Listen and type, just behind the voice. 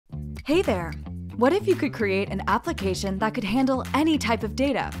Hey there! What if you could create an application that could handle any type of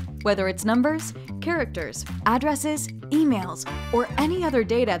data, whether it's numbers, characters, addresses, emails, or any other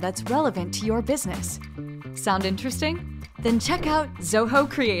data that's relevant to your business? Sound interesting? Then check out Zoho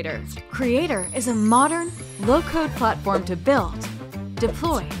Creator. Creator is a modern, low-code platform to build,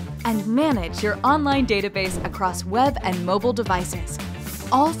 deploy, and manage your online database across web and mobile devices,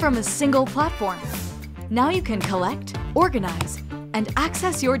 all from a single platform. Now you can collect, organize, and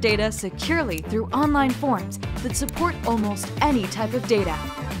access your data securely through online forms that support almost any type of data.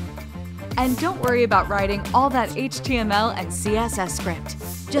 And don't worry about writing all that HTML and CSS script.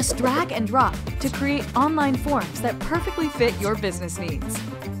 Just drag and drop to create online forms that perfectly fit your business needs.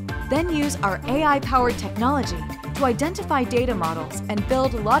 Then use our AI-powered technology to identify data models and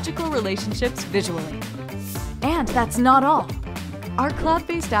build logical relationships visually. And that's not all. Our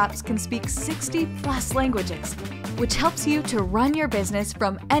cloud-based apps can speak 60+ languages, which helps you to run your business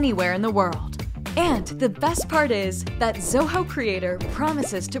from anywhere in the world. And the best part is that Zoho Creator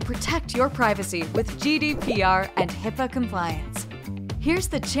promises to protect your privacy with GDPR and HIPAA compliance. Here's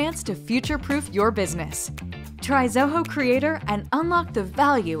the chance to future-proof your business. Try Zoho Creator and unlock the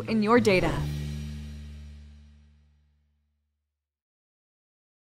value in your data.